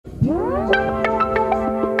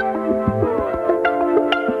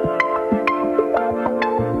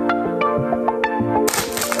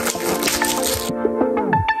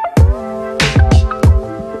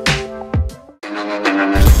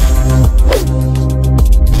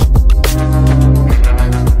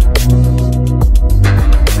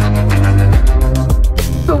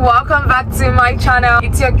channel.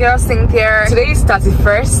 It's your girl Cynthia. Today is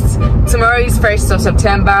 31st, tomorrow is 1st of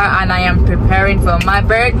September, and I am preparing for my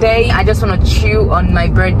birthday. I just want to chill on my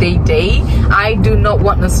birthday day. I do not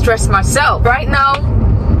want to stress myself. Right now,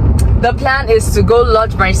 the plan is to go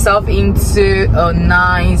lodge myself into a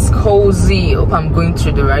nice, cozy, hope I'm going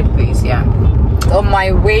through the right place, yeah. On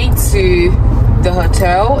my way to the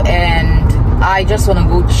hotel, and I just want to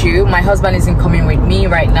go chill. My husband isn't coming with me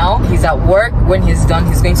right now. He's at work. When he's done,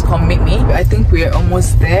 he's going to come meet me. I think we're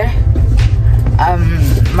almost there.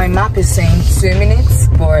 My map is saying 2 minutes,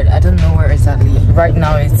 but I don't know where exactly. Right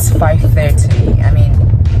now it's 5:30. I mean,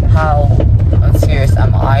 how serious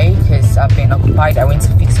am I? Because I've been occupied. I went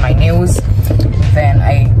to fix my nails, then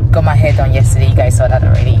I got my hair done yesterday. You guys saw that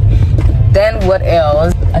already. Then what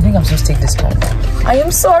else? I think I'm supposed to take this phone. I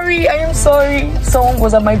am sorry, someone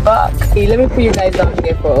was at my back. Hey, let me put you guys down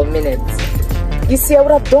here for a minute. You see, I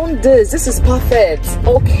would have done this is perfect.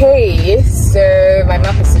 Okay, so my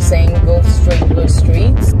map is saying go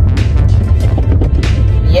straight.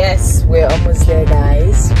 Yes, we're almost there,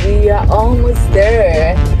 guys. We are almost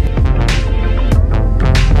there.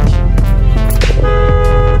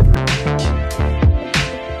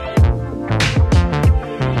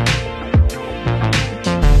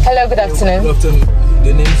 Hello, good afternoon. Good afternoon.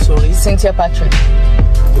 The name, sorry? Cynthia Patrick.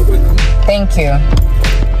 You're welcome. Thank you.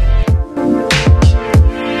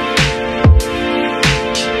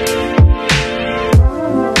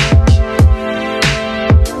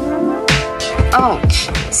 Ouch.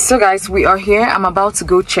 So guys, we are here. I'm about to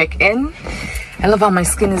go check in. I love how my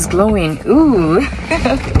skin is glowing. Ooh.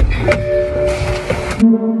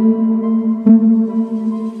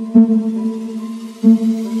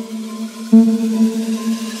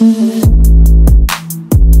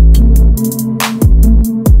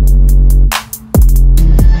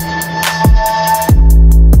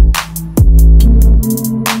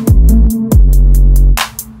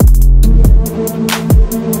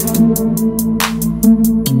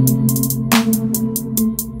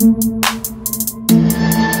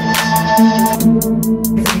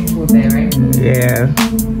 Yeah.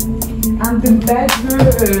 And the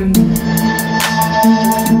bedroom.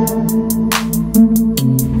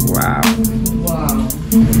 Wow. Wow.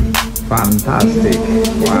 Fantastic.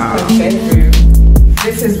 Wow. Bedroom.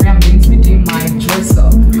 This is where I'm going to be doing my dress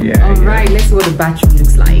up. Yeah. Alright, let's see what the bathroom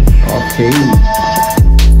looks like. Okay.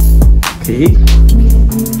 Okay.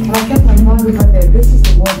 I kept my bag over there. This is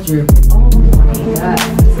the wardrobe. Oh my god.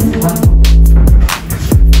 This is wonderful.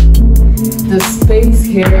 The space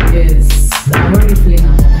here is, I'm already feeling at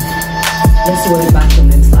home. Let's see what the bathroom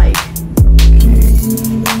looks like.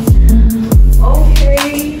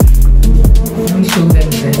 Okay. Let me show them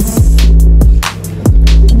this.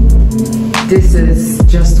 This is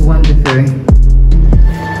just wonderful.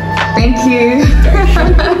 Thank you.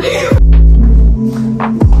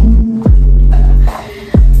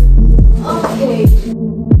 Okay.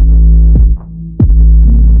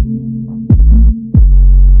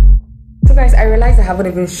 So guys, I realized I haven't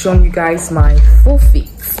even shown you guys my full feet.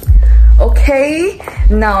 Okay,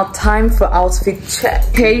 now time for outfit check.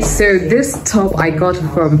 Okay, so this top I got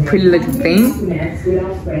from Pretty Little Thing. Is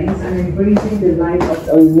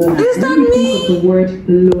that me? The word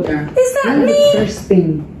loader. Is that me? The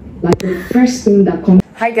first thing that comes.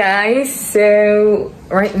 Hi guys, so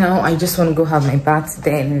right now I just want to go have my bath,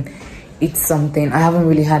 then eat something. I haven't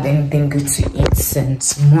really had anything good to eat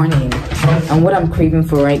since morning, and what I'm craving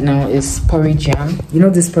for right now is porridge jam. You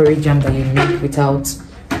know this porridge jam that you make without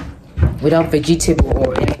vegetable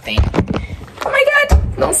or anything. Oh my god,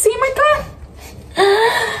 don't see my god.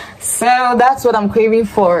 So that's what I'm craving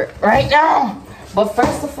for right now. But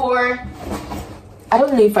first of all, I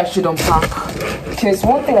don't know if I should unpack, because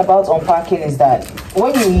one thing about unpacking is that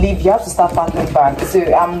when you leave, you have to start packing back. So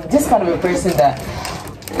I'm this kind of a person that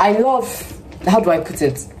I love, how do I put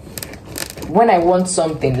it? When I want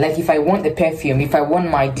something, like if I want the perfume, if I want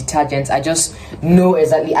my detergent, I just know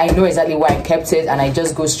exactly, where I kept it, and I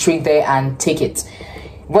just go straight there and take it.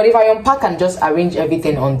 But if I unpack and just arrange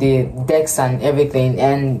everything on the decks and everything,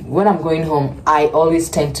 and when I'm going home, I always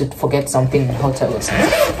tend to forget something in hotels,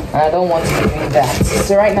 and I don't want to be doing that.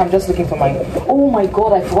 So right now I'm just looking for my, oh my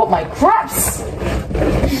god, I forgot my crabs.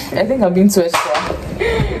 I think I'm being too extra.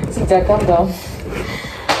 Cynthia, calm down.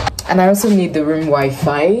 And I also need the room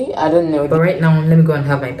Wi-Fi. I don't know, but right now let me go and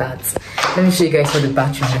have my bath. Let me show you guys what the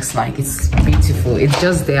bathroom looks like. It's beautiful. It's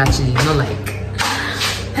just there actually, not like,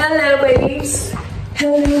 hello babes,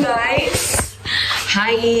 hello guys,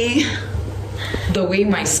 hi. The way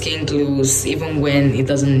my skin glows even when it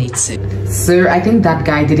doesn't need to. So I think that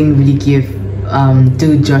guy didn't really give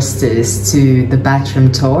do justice to the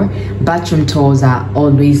bathroom tour. Bathroom tours are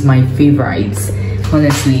always my favorites.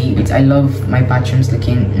 Honestly, I love my bathrooms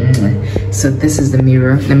looking. So this is the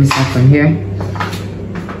mirror. Let me start from here.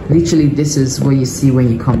 Literally, this is what you see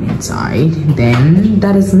when you come inside. Then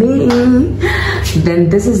that is me. Then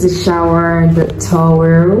this is the shower, the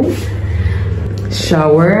towel,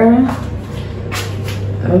 shower.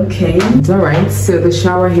 Okay, it's all right. So the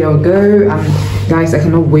shower, here we go. Guys, I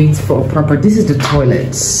cannot wait for a proper. This is the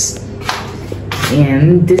toilets,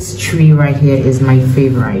 and this tree right here is my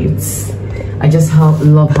favorite. I just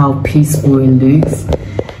love how peaceful it looks.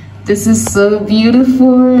 This is so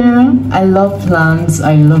beautiful. I love plants.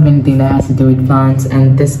 I love anything that has to do with plants.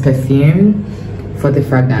 And this perfume for the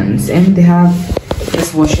fragrance. And they have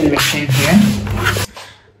this washing machine here.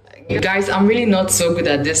 You guys, I'm really not so good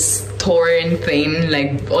at this touring thing,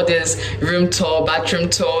 like all this room tour, bathroom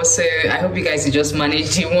tour. So I hope you guys will just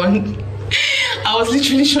manage the one. I was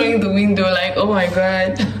literally showing the window like, oh my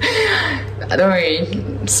god. Don't worry,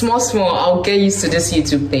 small, I'll get used to this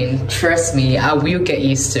YouTube thing. Trust me, I will get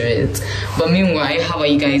used to it. But meanwhile, how are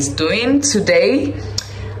you guys doing? Today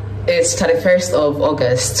is 31st of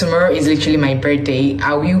August. Tomorrow is literally my birthday.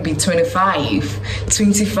 I will be 25.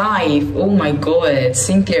 Oh my god,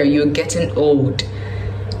 Cynthia, you're getting old.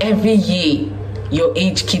 Every year, your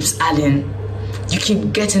age keeps adding. You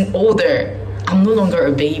keep getting older. I'm no longer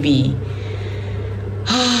a baby.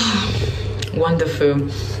 Wonderful.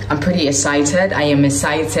 I'm pretty excited. I am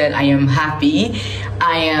excited. I am happy.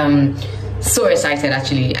 I am so excited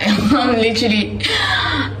actually. I'm literally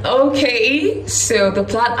okay. So the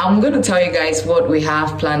plan, I'm going to tell you guys what we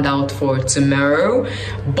have planned out for tomorrow,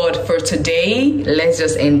 but for today, let's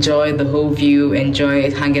just enjoy the whole view, enjoy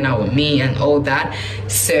it, hanging out with me and all that.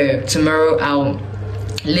 So tomorrow,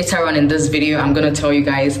 later on in this video, I'm gonna tell you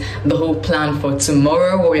guys the whole plan for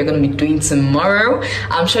tomorrow, what we're gonna be doing tomorrow.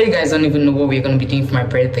 I'm sure you guys don't even know what we're gonna be doing for my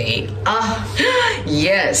birthday.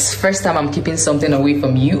 Yes, first time I'm keeping something away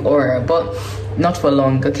from you, but not for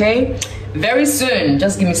long, okay? Very soon,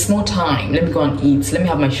 just give me small time. Let me go and eat. Let me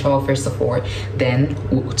have my shower first of all, then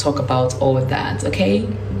we'll talk about all of that, okay?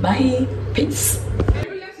 Bye, peace.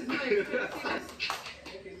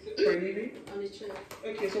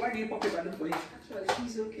 Okay, so why do you pop it balloon for him? Actually,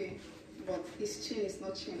 he's okay, but his chin is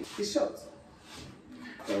not changed. He's short.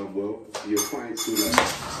 Well, you're fine too. Like.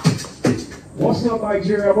 What's up,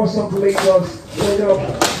 Nigeria? What's up, Lagos? What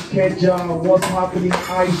up, Kenya? What's happening?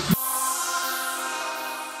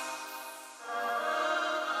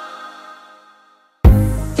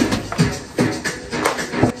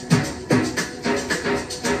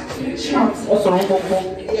 What's wrong,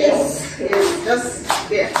 Popo? Yes, just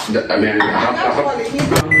there. I mean,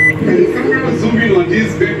 zooming on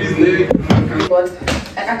this baby's neck. But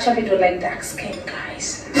I actually don't like dark skin,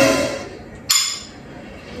 guys.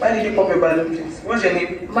 Why did you pop a balloon, please? What's your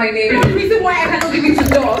name? My name. The reason why I cannot give it to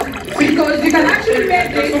dog because you can actually make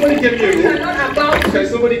Can somebody get me a room? not about. Can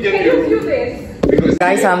somebody get me a Can you room? feel this? Because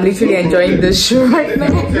Guys, I'm literally enjoying this show right now.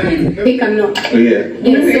 They cannot. Oh, yeah.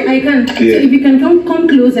 Yes, so I can. Yeah. So if you can come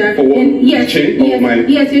closer. For what? Then yes, Chain or yes, my-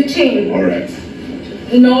 yes, your chain. All right.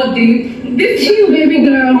 No, this chill, baby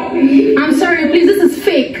girl. I'm sorry, please. This is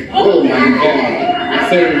fake. Oh my God.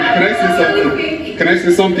 So can I say something? Can I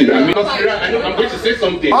say something? I mean, I'm going to say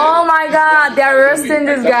something. Oh my god, they're roasting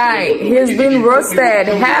this guy. He's been roasted.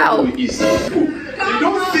 How? You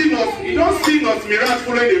don't sing us Mirage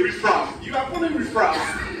following a riffraff. You are following riffraff.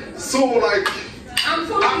 So like I'm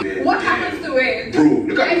so what happens to it? bro,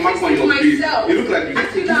 look at the mark on your face. You look like you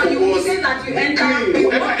get You know, you say that you enter. clean.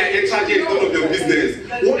 Whatever I entered here is none of your business.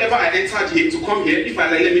 Whatever I entered here to come here, if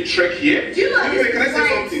I like, let me trek here. Do you know Anyway, can I say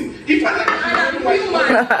something? If I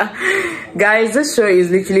like, Guys, this show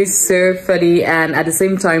is literally so funny and at the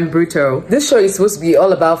same time brutal. This show is supposed to be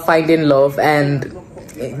all about finding love and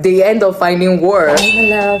they end up finding war. My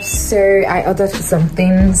love, so I ordered for some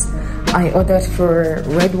things. I ordered for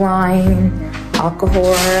red wine, alcohol,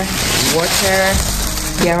 water.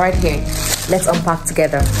 Yeah, right here. Let's unpack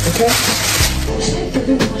together, okay?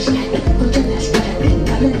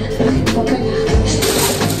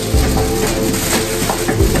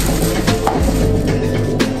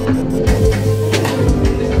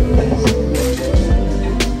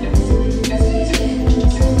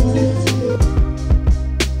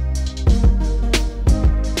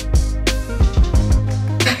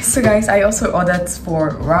 So guys, I also ordered for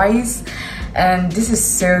rice and this is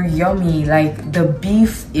so yummy. Like the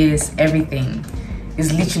beef is everything.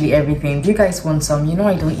 It's literally everything. Do you guys want some? You know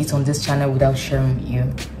I don't eat on this channel without sharing with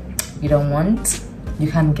you. You don't want?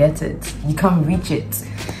 You can't get it. You can't reach it.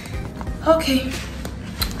 Okay,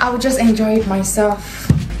 I will just enjoy it myself.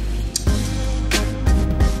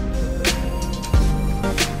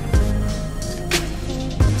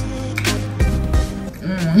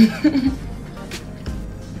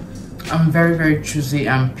 I'm very, very choosy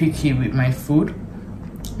and picky with my food.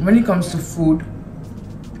 When it comes to food,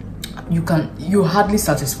 you hardly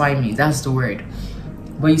satisfy me, that's the word.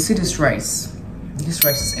 But you see this rice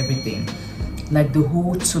is everything. Like the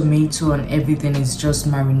whole tomato and everything is just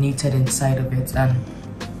marinated inside of it, and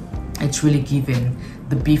it's really giving.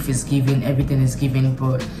 The beef is giving, everything is giving.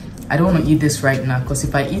 But I don't want to eat this right now, because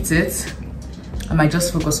if I eat it, I might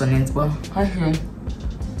just focus on it. But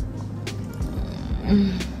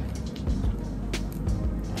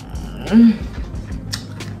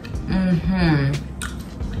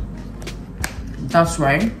that's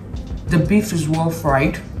right. The beef is well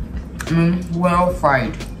fried. Well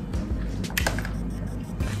fried.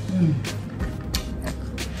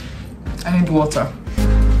 I need water.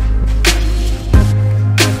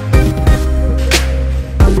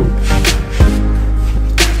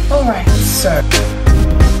 All right, so.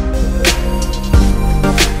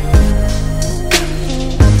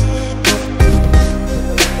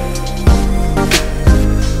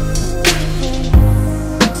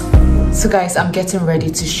 So guys, I'm getting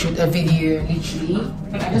ready to shoot a video, literally.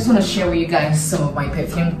 I just want to share with you guys some of my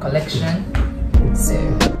perfume collection. So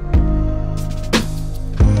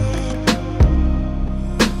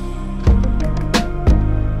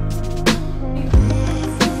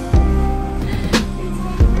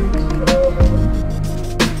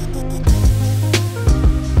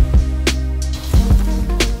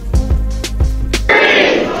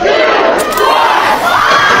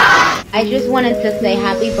I just wanted to say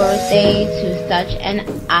happy birthday to such an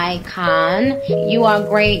icon. You are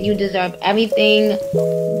great. You deserve everything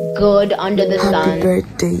good under the sun. Happy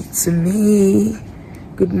birthday to me.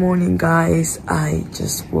 Good morning, guys. I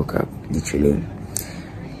just woke up, literally.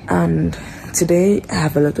 And today I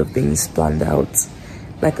have a lot of things planned out.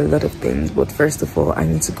 Like a lot of things. But first of all, I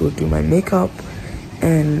need to go do my makeup.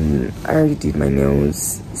 And I already did my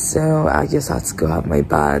nails. So I just had to go have my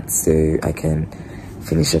bath so I can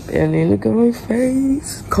finish up early. Look at my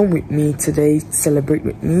face. Come with me today, celebrate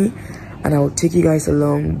with me, and I will take you guys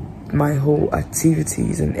along my whole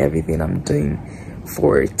activities and everything I'm doing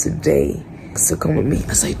for today. So come with me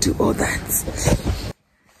as I do all that.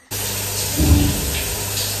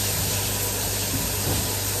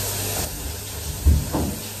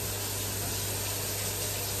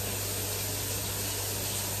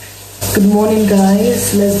 Good morning,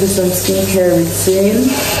 guys. Let's do some skincare routine.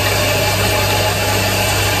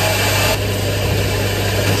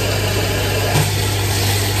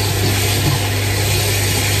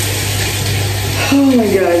 Oh my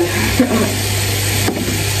god.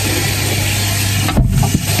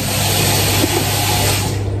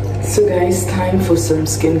 So guys, time for some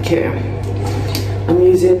skincare. I'm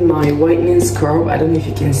using my whitening scrub. I don't know if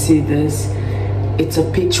you can see this. It's a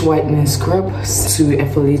peach whitening scrub to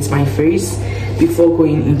exfoliate my face before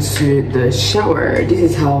going into the shower.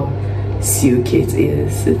 This is how silky it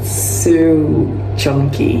is. It's so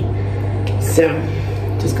chunky. So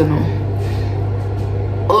just gonna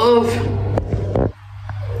off.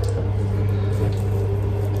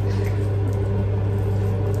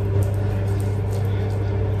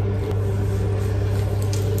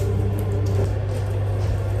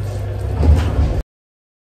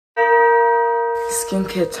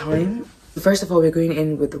 Skincare time. First of all, we're going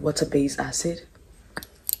in with the water-based acid.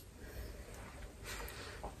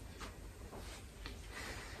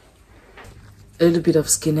 A little bit of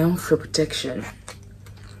skin oil for protection,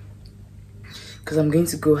 because I'm going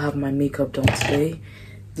to go have my makeup done today.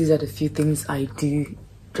 These are the few things I do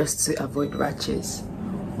just to avoid rashes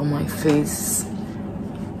on my face.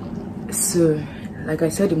 So, like I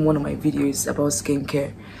said in one of my videos about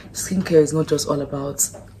skincare, skincare is not just all about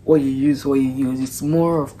what you use, it's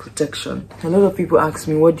more of protection. A lot of people ask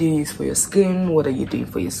me, what do you use for your skin? What are you doing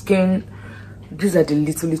for your skin? These are the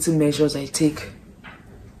little measures I take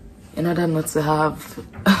in order not to have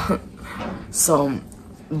some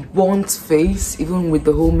burnt face, even with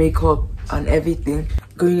the whole makeup and everything.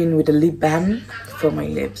 Going in with a lip balm for my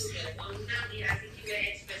lips.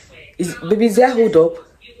 Baby, is there hold up?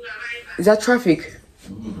 Is that traffic?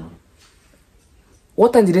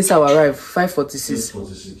 What time did they say I arrive? 5:46.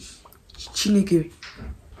 5:46. Chineke.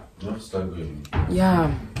 Not start going.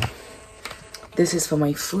 Yeah. This is for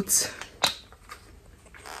my foot.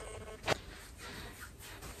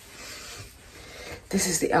 This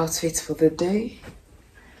is the outfit for the day.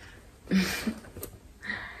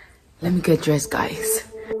 Let me get dressed, guys.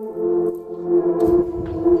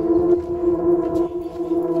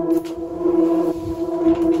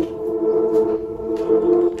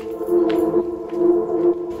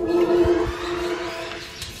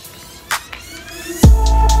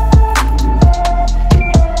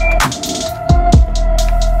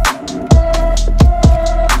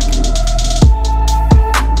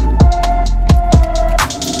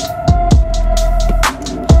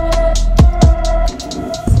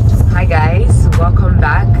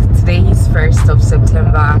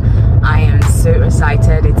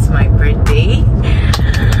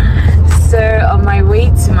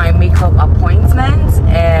 makeup appointment,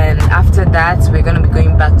 and after that we're gonna be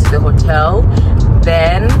going back to the hotel.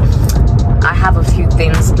 Then I have a few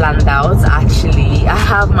things planned out. Actually, I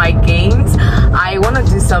have my games. I want to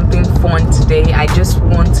do something fun today. I just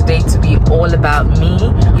want today to be all about me.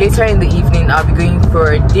 Later in the evening I'll be going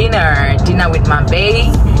for dinner with my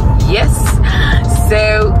babe. Yes,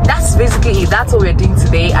 so that's basically it. That's what we're doing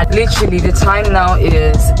today. And literally the time now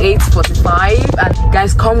is 8:45, and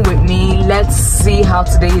guys, come with me. Let's see how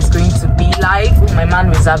today is going to be like. My man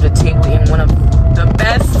reserved a table in one of the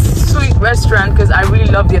best sweet restaurant because I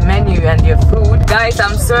really love their menu and their food. Guys,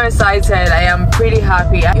 I'm so excited. I am pretty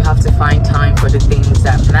happy. You have to find time for the things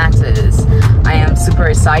that matters. I am super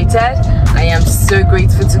excited. I am so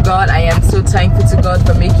grateful to God. I am so thankful to God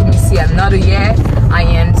for making me see another year. I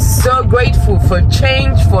am so grateful for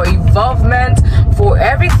change, for involvement, for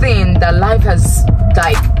everything that life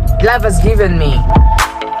has given me.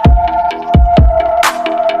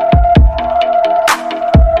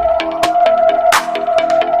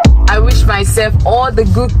 Myself all the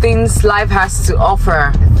good things life has to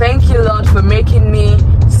offer. Thank you, Lord, for making me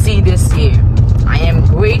see this year. I am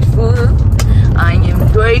grateful. I am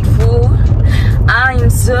grateful. I am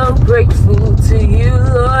so grateful to you,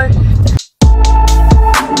 Lord.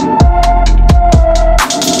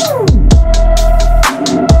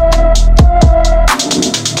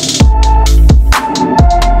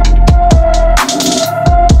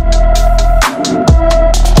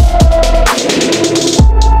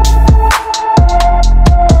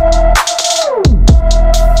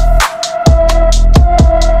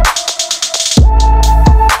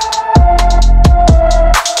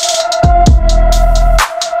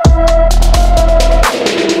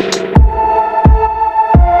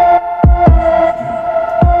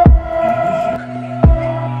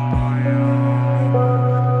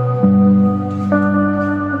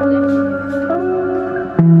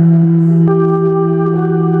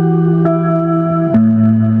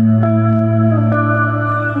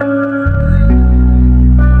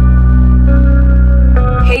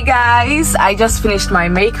 I just finished my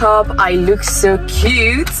makeup. I look so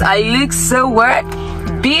cute. I look so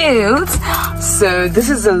built. So this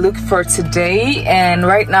is the look for today, and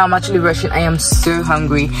right now I'm actually rushing. I am so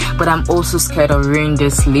hungry, but I'm also scared of ruining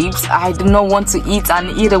these lips. I do not want to eat and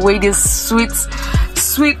eat away this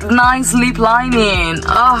sweet nice lip lining.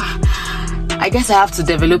 I guess I have to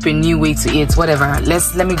develop a new way to eat. Whatever,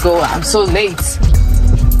 let me go. I'm so late.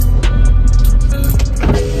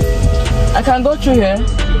 I can go through here.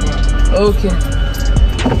 Okay.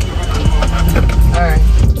 Alright.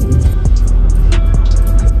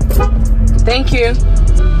 Thank you.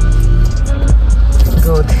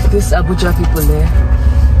 God, these Abuja people there,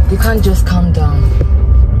 they can't just calm down.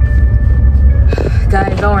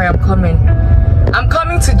 Guys, don't worry, I'm coming. I'm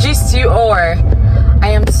coming to gist you, or I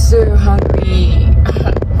am so hungry.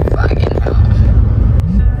 Fucking hell.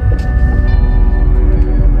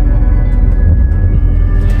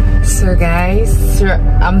 So guys,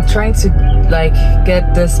 I'm trying to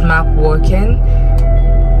get this map working.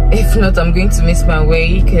 If not, I'm going to miss my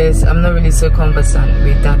way because I'm not really so conversant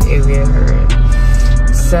with that area.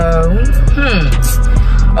 So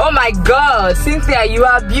oh my God, Cynthia, you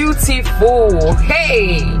are beautiful.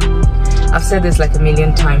 Hey, I've said this like a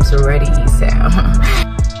million times already, so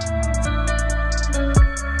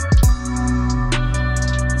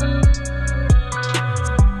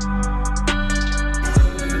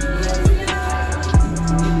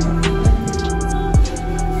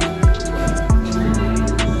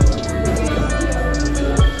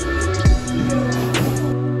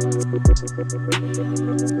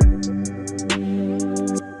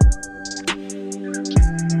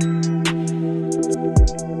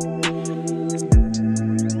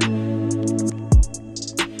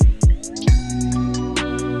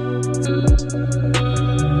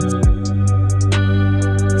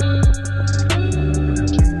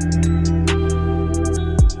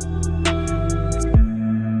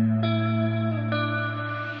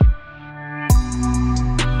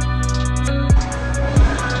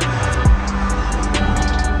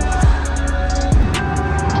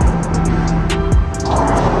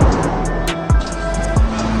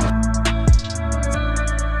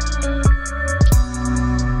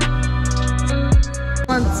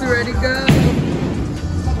ready, go.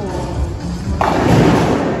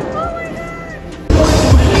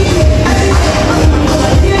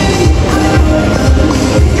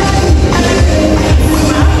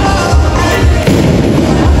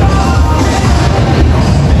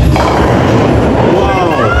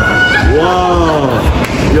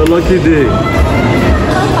 Wow, your lucky day.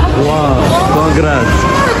 Wow, congrats.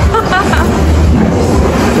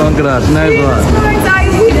 Congrats, nice one. I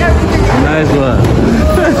hate everything. Nice one.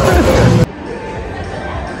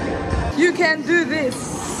 You can do this.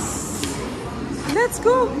 Let's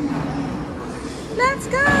go. Let's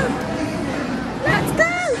go. Let's go.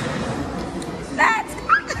 Let's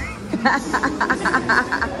go.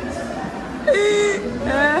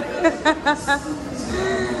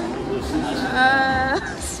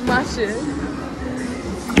 Smash it.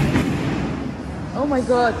 Oh my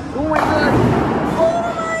god. Oh my god. Oh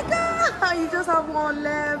my god. You just have one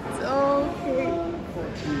left. Okay.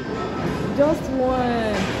 Just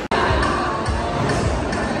one.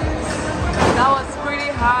 That was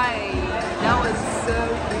pretty high. That was so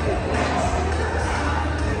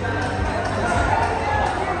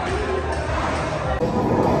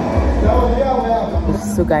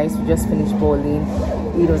good. So guys, we just finished bowling.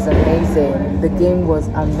 It was amazing. The game was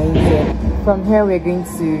amazing. From here we're going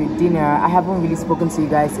to dinner. I haven't really spoken to you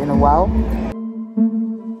guys in a while.